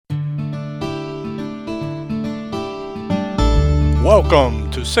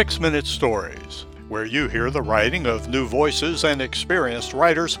Welcome to 6-Minute Stories, where you hear the writing of new voices and experienced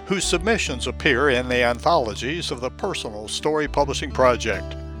writers whose submissions appear in the anthologies of the Personal Story Publishing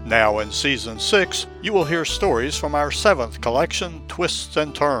Project. Now in Season 6, you will hear stories from our 7th collection, Twists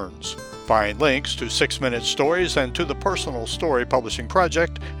and Turns. Find links to 6-Minute Stories and to the Personal Story Publishing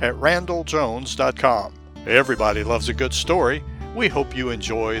Project at randalljones.com. Everybody loves a good story. We hope you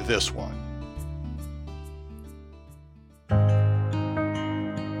enjoy this one.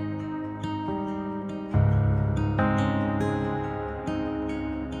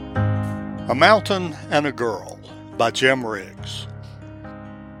 A Mountain and a Girl by Jim Riggs.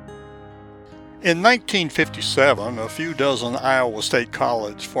 In 1957, a few dozen Iowa State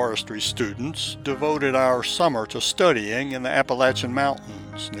College forestry students devoted our summer to studying in the Appalachian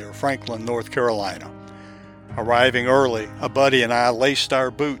Mountains near Franklin, North Carolina. Arriving early, a buddy and I laced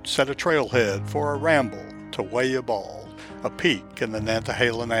our boots at a trailhead for a ramble to Wayya-Bald, a peak in the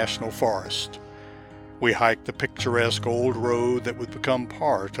Nantahala National Forest. We hiked the picturesque old road that would become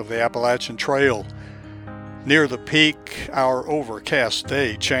part of the Appalachian Trail. Near the peak, our overcast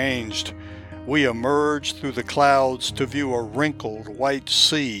day changed. We emerged through the clouds to view a wrinkled white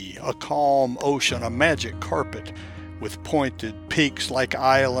sea, a calm ocean, a magic carpet, with pointed peaks like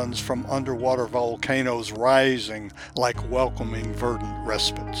islands from underwater volcanoes rising like welcoming verdant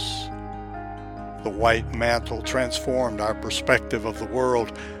respites. The white mantle transformed our perspective of the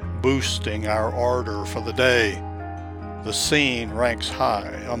world, boosting our ardor for the day. The scene ranks high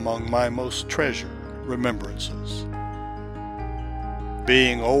among my most treasured remembrances.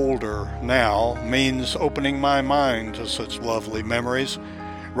 Being older now means opening my mind to such lovely memories.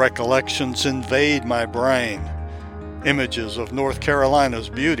 Recollections invade my brain. Images of North Carolina's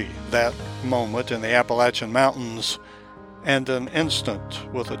beauty, that moment in the Appalachian Mountains, and an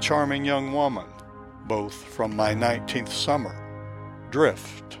instant with a charming young woman, both from my 19th summer,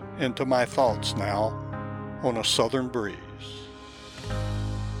 drift into my thoughts now on a southern breeze.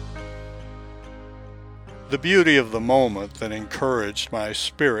 The beauty of the moment that encouraged my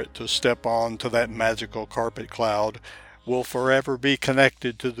spirit to step onto that magical carpet cloud will forever be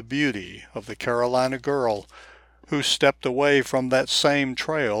connected to the beauty of the Carolina girl who stepped away from that same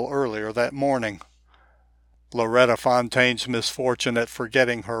trail earlier that morning. Loretta Fontaine's misfortune at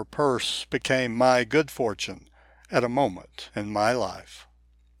forgetting her purse became my good fortune at a moment in my life.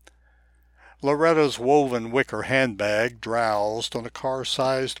 Loretta's woven wicker handbag drowsed on a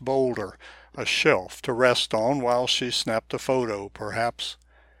car-sized boulder, a shelf to rest on while she snapped a photo, perhaps.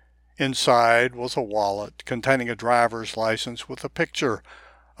 Inside was a wallet containing a driver's license with a picture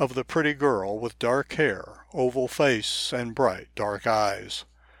of the pretty girl with dark hair, oval face, and bright dark eyes.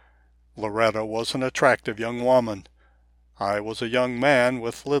 Loretta was an attractive young woman. I was a young man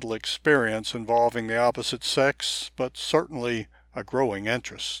with little experience involving the opposite sex, but certainly a growing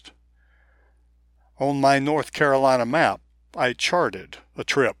interest. On my North Carolina map, I charted a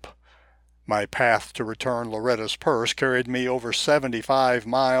trip. My path to return Loretta's purse carried me over 75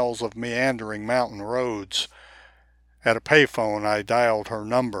 miles of meandering mountain roads. At a payphone, I dialed her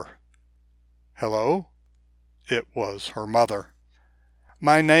number. Hello? It was her mother.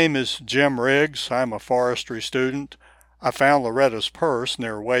 My name is Jim Riggs. I'm a forestry student. I found Loretta's purse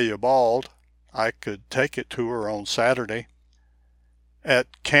near Wayya-Bald. I could take it to her on Saturday.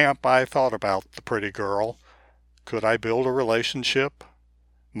 At camp, I thought about the pretty girl. Could I build a relationship?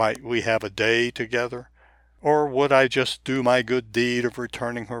 Might we have a day together? Or would I just do my good deed of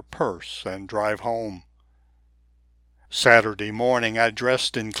returning her purse and drive home? Saturday morning, I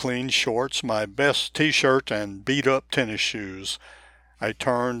dressed in clean shorts, my best t-shirt, and beat-up tennis shoes. I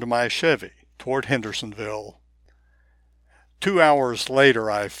turned my Chevy toward Hendersonville. 2 hours later,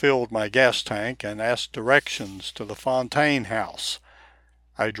 I filled my gas tank and asked directions to the Fontaine house.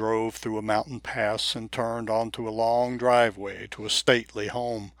 I drove through a mountain pass and turned onto a long driveway to a stately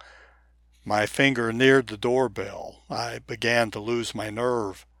home. My finger neared the doorbell. I began to lose my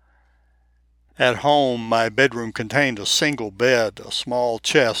nerve. At home, my bedroom contained a single bed, a small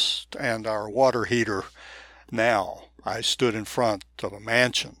chest, and our water heater. Now, I stood in front of a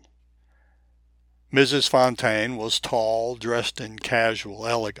mansion. Mrs. Fontaine was tall, dressed in casual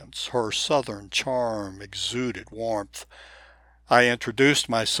elegance. Her southern charm exuded warmth. I introduced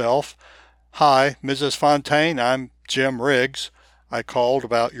myself. Hi, Mrs. Fontaine, I'm Jim Riggs. I called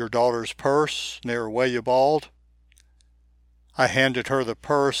about your daughter's purse near Wayya-Bald. I handed her the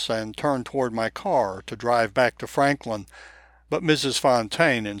purse and turned toward my car to drive back to Franklin, but Mrs.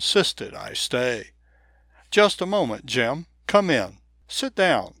 Fontaine insisted I stay. Just a moment, Jim. Come in. Sit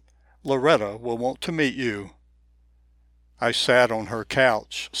down. Loretta will want to meet you. I sat on her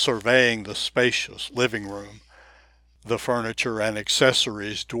couch, surveying the spacious living room. The furniture and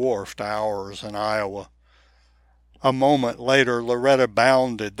accessories dwarfed ours in Iowa. A moment later, Loretta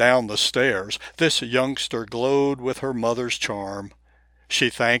bounded down the stairs. This youngster glowed with her mother's charm. She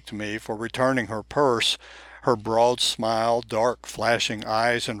thanked me for returning her purse. Her broad smile, dark flashing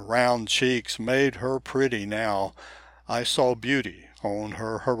eyes, and round cheeks made her pretty now. I saw beauty on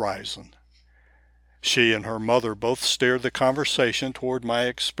her horizon. She and her mother both steered the conversation toward my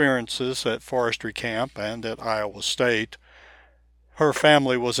experiences at forestry camp and at Iowa State. Her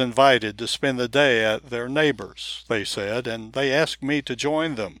family was invited to spend the day at their neighbor's, they said, and they asked me to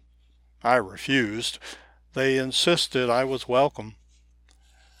join them. I refused. They insisted I was welcome.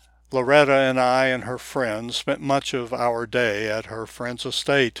 Loretta and I and her friends spent much of our day at her friend's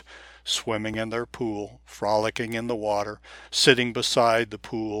estate, swimming in their pool, frolicking in the water, sitting beside the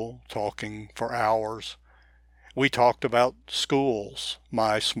pool, talking for hours. We talked about schools,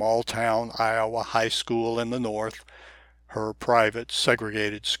 my small-town Iowa high school in the north, her private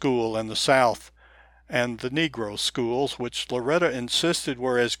segregated school in the south, and the Negro schools, which Loretta insisted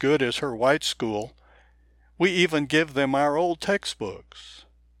were as good as her white school. We even give them our old textbooks.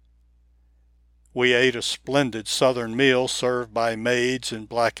 We ate a splendid Southern meal served by maids in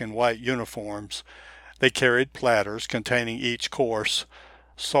black and white uniforms. They carried platters containing each course.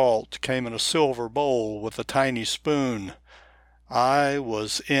 Salt came in a silver bowl with a tiny spoon. I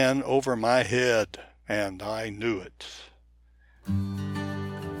was in over my head, and I knew it.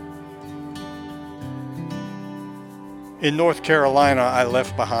 In North Carolina, I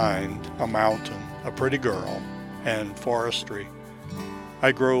left behind a mountain, a pretty girl, and forestry.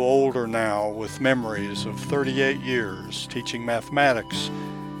 I grow older now with memories of 38 years teaching mathematics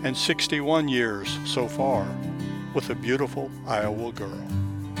and 61 years so far with a beautiful Iowa girl.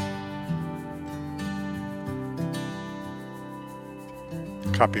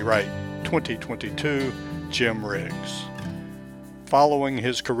 Copyright 2022, Jim Riggs. Following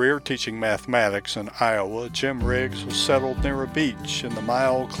his career teaching mathematics in Iowa, Jim Riggs was settled near a beach in the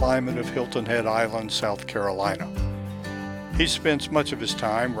mild climate of Hilton Head Island, South Carolina. He spends much of his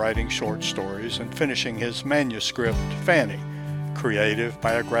time writing short stories and finishing his manuscript, Fanny, creative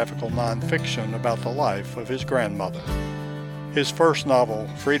biographical nonfiction about the life of his grandmother. His first novel,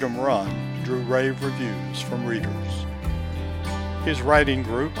 Freedom Run, drew rave reviews from readers. His writing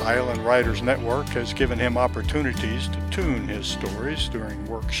group, Island Writers Network, has given him opportunities to tune his stories during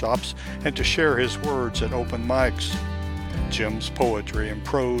workshops and to share his words at open mics. Jim's poetry and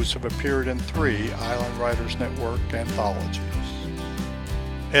prose have appeared in 3 Island Writers Network anthologies.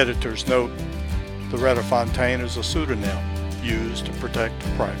 Editor's note: Loretta Fontaine is a pseudonym used to protect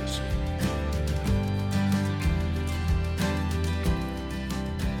privacy.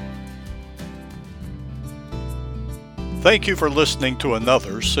 Thank you for listening to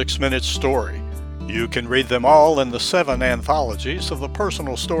another 6-Minute Story. You can read them all in the 7 anthologies of the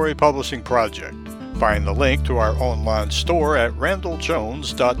Personal Story Publishing Project. Find the link to our online store at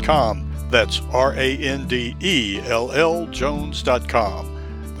randalljones.com. That's RANDELL Jones.com.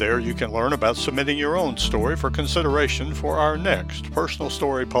 There you can learn about submitting your own story for consideration for our next Personal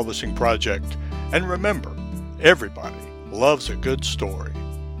Story Publishing Project. And remember, everybody loves a good story.